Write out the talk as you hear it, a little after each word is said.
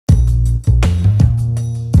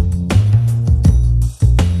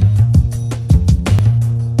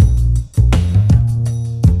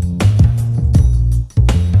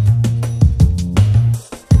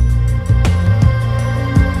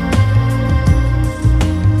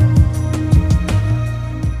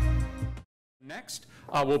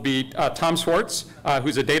will be Tom Swartz,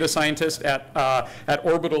 who's a data scientist at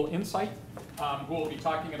Orbital Insight, who will be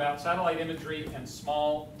talking about satellite imagery and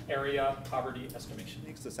small area poverty estimation.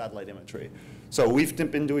 Thanks to satellite imagery. So we've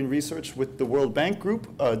been doing research with the World Bank Group,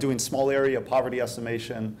 doing small area poverty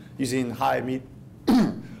estimation using high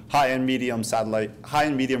and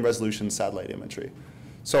medium resolution satellite imagery.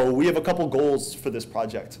 So we have a couple goals for this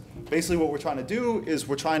project. Basically what we're trying to do is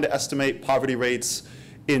we're trying to estimate poverty rates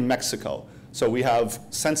in Mexico. So we have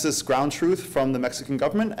census ground truth from the Mexican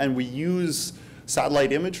government, and we use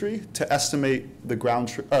satellite imagery to estimate the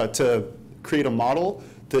to create a model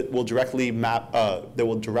that will directly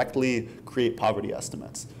create poverty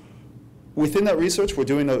estimates. Within that research, we're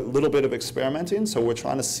doing a little bit of experimenting. So we're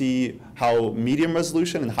trying to see how medium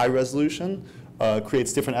resolution and high resolution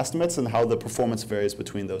creates different estimates and how the performance varies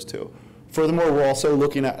between those two. Furthermore, we're also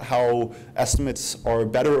looking at how estimates are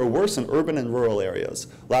better or worse in urban and rural areas.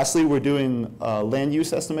 Lastly, we're doing land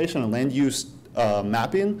use estimation and land use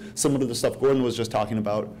mapping, similar to the stuff Gordon was just talking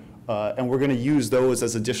about, and we're going to use those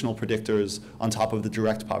as additional predictors on top of the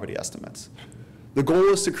direct poverty estimates. The goal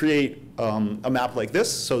is to create a map like this.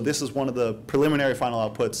 So this is one of the preliminary final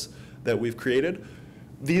outputs that we've created.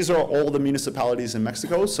 These are all the municipalities in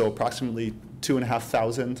Mexico, so approximately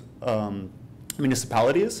 2,500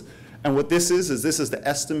 municipalities. And what this is this is the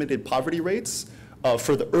estimated poverty rates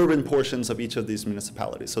for the urban portions of each of these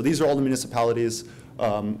municipalities. So these are all the municipalities.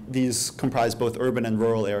 These comprise both urban and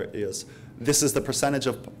rural areas. This is the percentage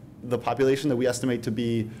of the population that we estimate to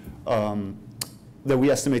be poor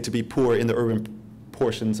in the urban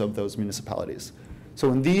portions of those municipalities.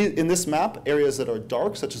 So in this map, areas that are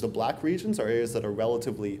dark, such as the black regions, are areas that are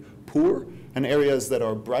relatively poor, and areas that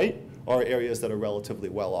are bright are areas that are relatively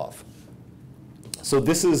well off. So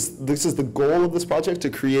this is the goal of this project, to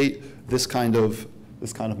create this kind of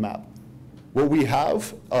map. What we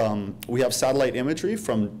have satellite imagery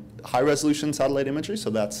from high resolution satellite imagery, so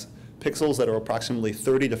that's pixels that are approximately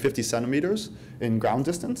 30 to 50 centimeters in ground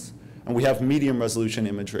distance. And we have medium resolution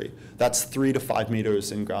imagery. That's 3 to 5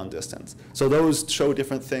 meters in ground distance. So those show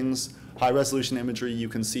different things. High resolution imagery, you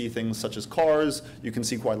can see things such as cars. You can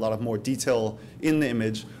see quite a lot of more detail in the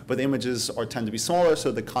image, but the images tend to be smaller,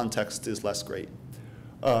 so the context is less great.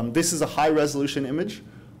 This is a high resolution image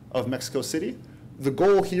of Mexico City. The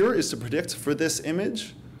goal here is to predict for this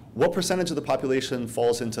image what percentage of the population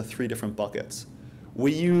falls into 3 different buckets.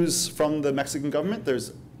 We use, from the Mexican government,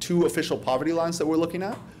 there's 2 official poverty lines that we're looking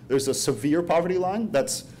at. There's a severe poverty line.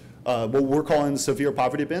 That's what we're calling the severe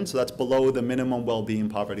poverty bin. So that's below the minimum well-being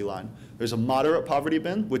poverty line. There's a moderate poverty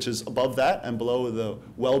bin, which is above that and below the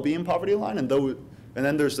well-being poverty line. And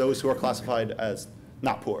then there's those who are classified as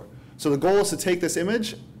not poor. So the goal is to take this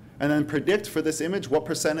image and then predict for this image what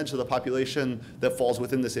percentage of the population that falls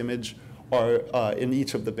within this image are in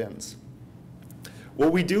each of the bins.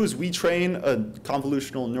 What we do is we train a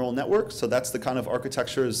convolutional neural network. So that's the kind of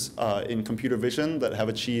architectures in computer vision that have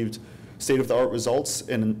achieved state-of-the-art results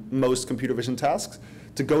in most computer vision tasks,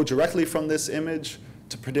 to go directly from this image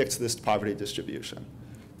to predict this poverty distribution.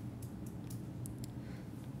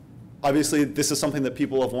 Obviously, this is something that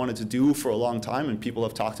people have wanted to do for a long time, and people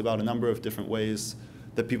have talked about a number of different ways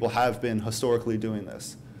that people have been historically doing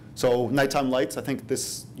this. So nighttime lights, I think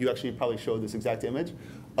you actually probably showed this exact image.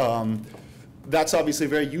 That's obviously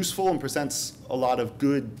very useful and presents a lot of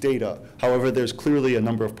good data. However, there's clearly a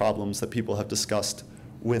number of problems that people have discussed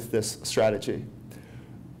with this strategy.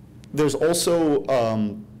 There's also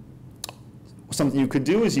something you could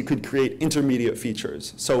do is you could create intermediate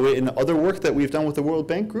features. So in other work that we've done with the World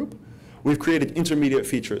Bank Group, we've created intermediate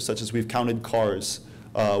features, such as we've counted cars.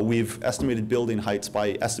 We've estimated building heights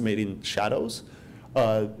by estimating shadows.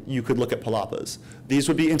 You could look at palapas. These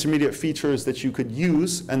would be intermediate features that you could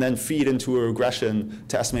use and then feed into a regression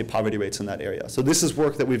to estimate poverty rates in that area. So this is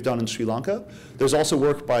work that we've done in Sri Lanka. There's also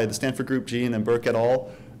work by the Stanford group, Jean and Burke et al.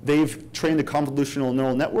 They've trained a convolutional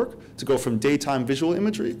neural network to go from daytime visual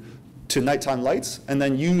imagery to nighttime lights, and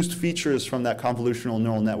then used features from that convolutional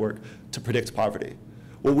neural network to predict poverty.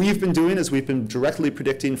 What we've been doing is we've been directly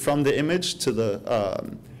predicting from the image to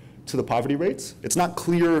the poverty rates. It's not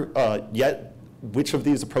clear yet which of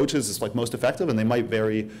these approaches is most effective, and they might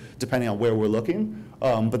vary depending on where we're looking.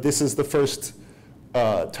 But this is the first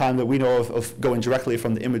time that we know of going directly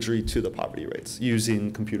from the imagery to the poverty rates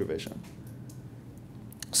using computer vision.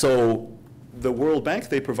 So the World Bank,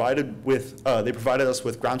 they provided us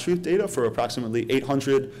with ground truth data for approximately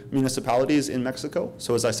 800 municipalities in Mexico.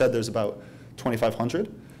 So as I said, there's about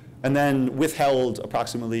 2,500. And then withheld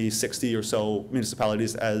approximately 60 or so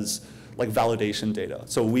municipalities as validation data.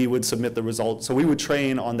 So we would submit the results. So we would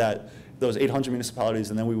train on those 800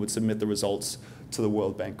 municipalities, and then we would submit the results to the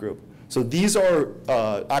World Bank Group. So these are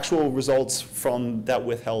actual results from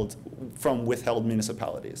withheld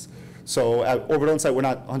municipalities. So at Orbital Insight, we're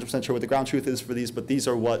not 100% sure what the ground truth is for these, but these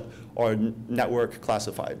are what our network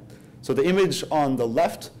classified. So the image on the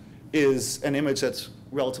left is an image that's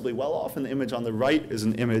relatively well off, and the image on the right is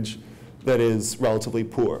an image that is relatively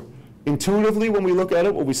poor. Intuitively, when we look at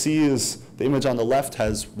it, what we see is the image on the left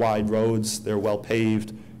has wide roads, they're well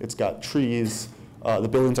paved, it's got trees, the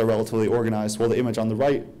buildings are relatively organized, while the image on the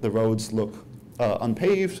right, the roads look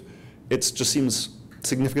unpaved, it just seems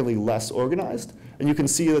significantly less organized, and you can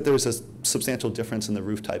see that there's a substantial difference in the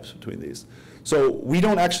roof types between these. So we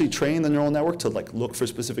don't actually train the neural network to look for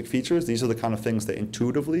specific features. These are the kind of things that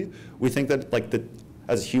intuitively we think that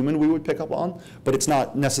as a human we would pick up on, but it's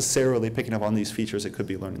not necessarily picking up on these features. It could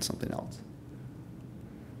be learning something else.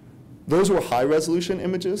 Those were high resolution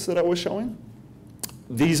images that I was showing.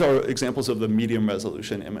 These are examples of the medium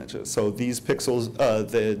resolution images. So these pixels,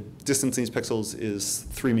 the distance in these pixels is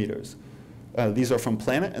 3 meters. These are from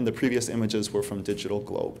Planet, and the previous images were from Digital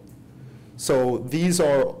Globe. So these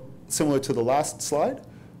are similar to the last slide.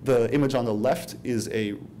 The image on the left is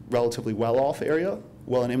a relatively well-off area,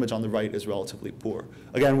 while an image on the right is relatively poor.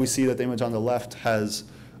 Again, we see that the image on the left has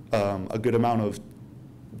a good amount of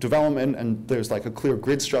development, and there's like a clear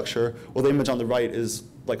grid structure, while the image on the right is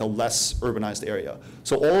like a less urbanized area.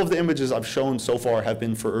 So all of the images I've shown so far have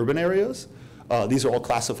been for urban areas. These are all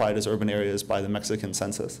classified as urban areas by the Mexican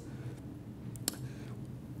census.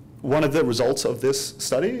 One of the results of this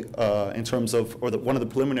study, one of the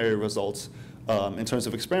preliminary results in terms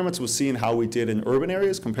of experiments, was seeing how we did in urban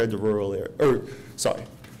areas compared to rural areas.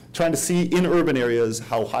 Trying to see in urban areas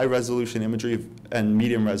how high resolution imagery and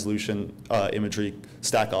medium resolution imagery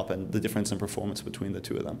stack up and the difference in performance between the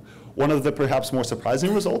two of them. One of the perhaps more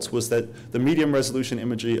surprising results was that the medium resolution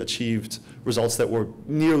imagery achieved results that were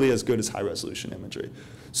nearly as good as high resolution imagery.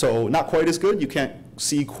 So not quite as good, you can't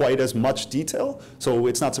see quite as much detail, so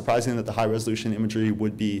it's not surprising that the high resolution imagery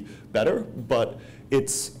would be better, but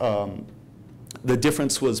it's, the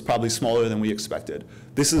difference was probably smaller than we expected.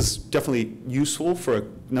 This is definitely useful for a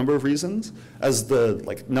number of reasons. As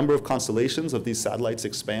the number of constellations of these satellites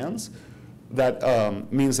expands, that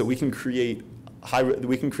means that we can create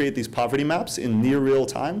these poverty maps in near real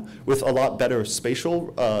time with a lot better spatial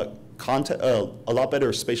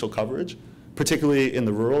coverage, particularly in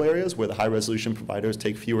the rural areas where the high resolution providers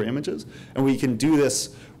take fewer images. And we can do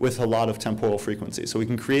this with a lot of temporal frequency. So we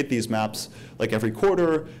can create these maps like every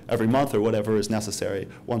quarter, every month, or whatever is necessary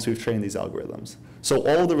once we've trained these algorithms. So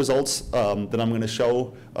all of the results that I'm going to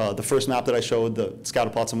show, the first map that I showed, the scatter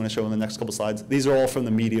plots I'm going to show in the next couple slides, these are all from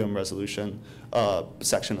the medium resolution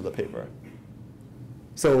section of the paper.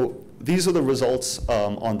 So these are the results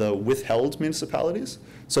on the withheld municipalities.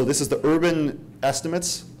 So this is the urban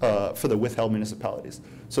estimates for the withheld municipalities.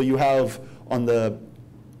 So you have on the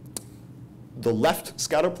left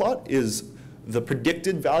scatter plot is the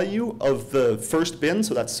predicted value of the first bin,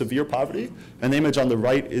 so that's severe poverty, and the image on the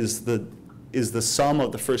right is the sum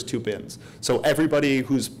of the first 2 bins. So everybody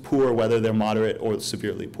who's poor, whether they're moderate or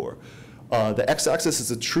severely poor. The x-axis is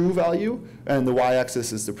the true value, and the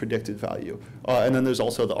y-axis is the predicted value. And then there's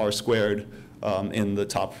also the r-squared in the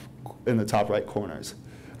top right corners.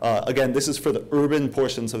 Again, this is for the urban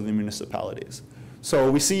portions of the municipalities.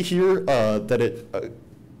 So we see here that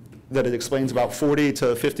it explains about 40 to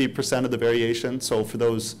 50% of the variation. So for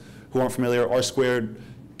those who aren't familiar, r-squared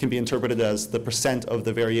can be interpreted as the percent of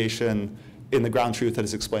the variation in the ground truth that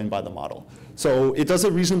is explained by the model. So it does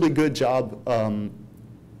a reasonably good job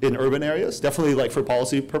in urban areas. Definitely, for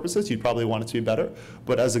policy purposes, you'd probably want it to be better.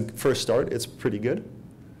 But as a first start, it's pretty good.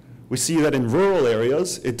 We see that in rural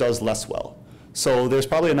areas, it does less well. So there's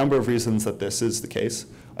probably a number of reasons that this is the case.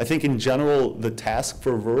 I think in general, the task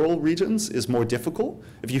for rural regions is more difficult.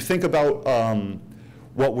 If you think about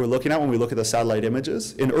what we're looking at when we look at the satellite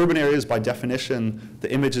images, in urban areas, by definition,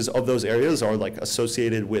 the images of those areas are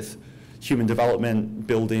associated with human development,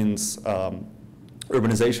 buildings,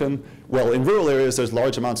 urbanization. Well, in rural areas, there's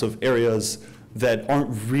large amounts of areas that aren't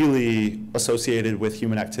really associated with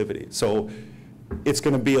human activity. So it's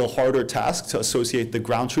going to be a harder task to associate the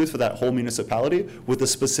ground truth for that whole municipality with the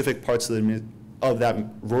specific parts of that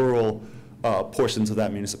rural portions of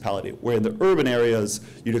that municipality. Where in the urban areas,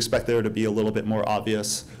 you'd expect there to be a little bit more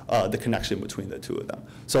obvious the connection between the two of them.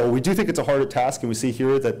 So we do think it's a harder task, and we see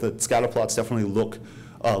here that the scatter plots definitely look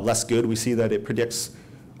less good. We see that it predicts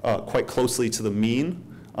quite closely to the mean,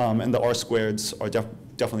 and the r-squareds are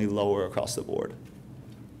definitely lower across the board.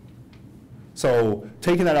 So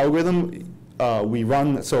taking that algorithm, we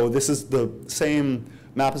run, so this is the same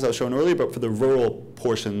map as I was showing earlier, but for the rural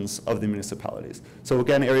portions of the municipalities. So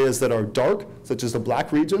again, areas that are dark, such as the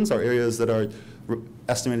black regions, are areas that are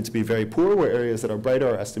estimated to be very poor, where areas that are brighter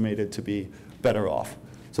are estimated to be better off.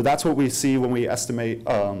 So that's what we see when we estimate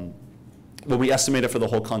it for the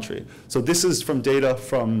whole country. So this is from data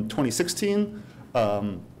from 2016,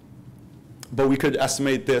 but we could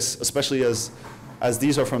estimate this, especially as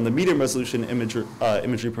these are from the medium resolution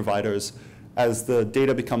imagery providers. As the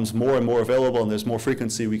data becomes more and more available and there's more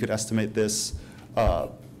frequency, we could estimate this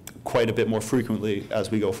quite a bit more frequently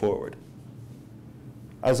as we go forward.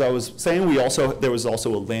 As I was saying, there was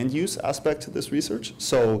also a land use aspect to this research.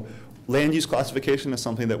 So land use classification is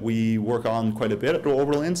something that we work on quite a bit at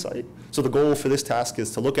Orbital Insight. So the goal for this task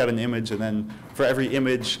is to look at an image and then for every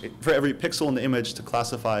pixel in the image to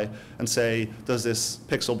classify and say, does this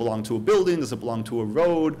pixel belong to a building? Does it belong to a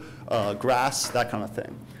road, grass, that kind of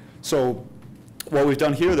thing. So what we've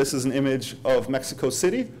done here, this is an image of Mexico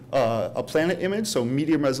City, a planet image, so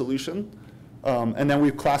medium resolution. And then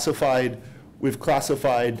we've classified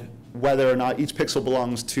whether or not each pixel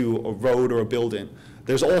belongs to a road or a building.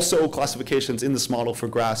 There's also classifications in this model for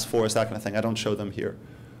grass, forest, that kind of thing. I don't show them here.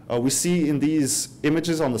 We see in these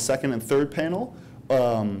images on the second and third panel,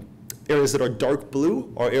 areas that are dark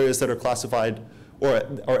blue are areas that are classified or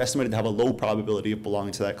are estimated to have a low probability of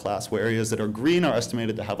belonging to that class, where areas that are green are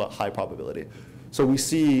estimated to have a high probability. So we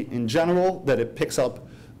see in general that it picks up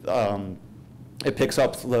the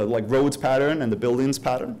roads pattern and the buildings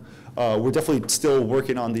pattern. We're definitely still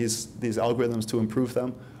working on these algorithms to improve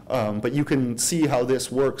them. But you can see how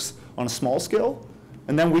this works on a small scale,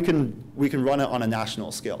 and then we can run it on a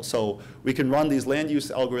national scale. So we can run these land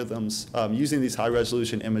use algorithms using these high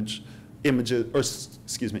resolution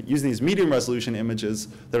using these medium resolution images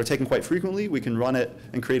that are taken quite frequently. We can run it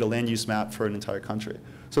and create a land use map for an entire country.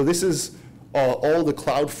 So this is all the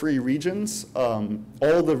cloud-free regions,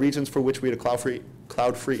 all the regions for which we had a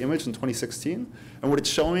cloud-free image in 2016. And what it's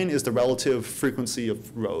showing is the relative frequency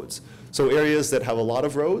of roads. So areas that have a lot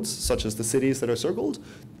of roads, such as the cities that are circled,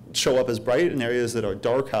 show up as bright, and areas that are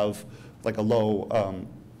dark have like a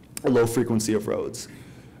low frequency of roads.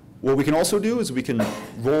 What we can also do is we can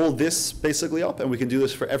roll this basically up, and we can do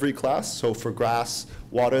this for every class. So for grass,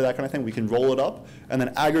 water, that kind of thing, we can roll it up and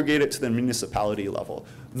then aggregate it to the municipality level.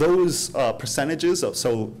 Those percentages,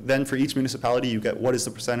 so then for each municipality, you get what is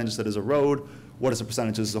the percentage that is a road, what is the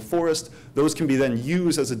percentage that is a forest. Those can be then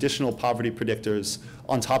used as additional poverty predictors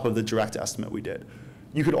on top of the direct estimate we did.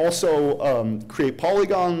 You could also create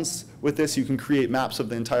polygons with this. You can create maps of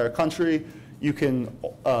the entire country. You can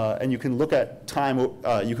look at time.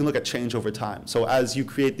 You can look at change over time. So as you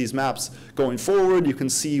create these maps going forward, you can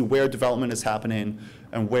see where development is happening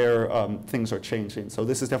and where things are changing. So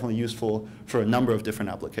this is definitely useful for a number of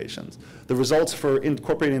different applications. The results for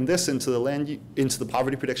incorporating this into the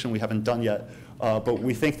poverty prediction we haven't done yet, but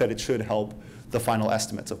we think that it should help the final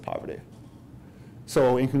estimates of poverty.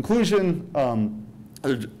 So in conclusion,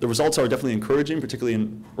 the results are definitely encouraging, particularly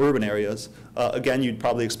in urban areas. Again, you'd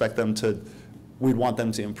probably expect them we'd want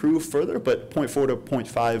them to improve further, but 0.4 to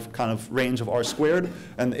 0.5 kind of range of R squared,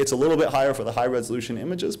 and it's a little bit higher for the high resolution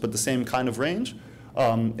images, but the same kind of range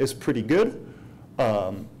is pretty good.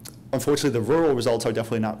 Unfortunately, the rural results are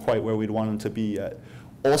definitely not quite where we'd want them to be yet.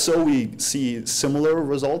 Also, we see similar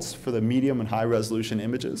results for the medium and high resolution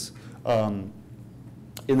images in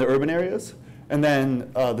the urban areas. And then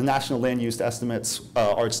the national land use estimates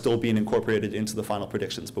are still being incorporated into the final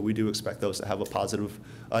predictions, but we do expect those to have a positive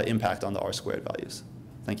impact on the R squared values.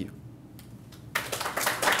 Thank you.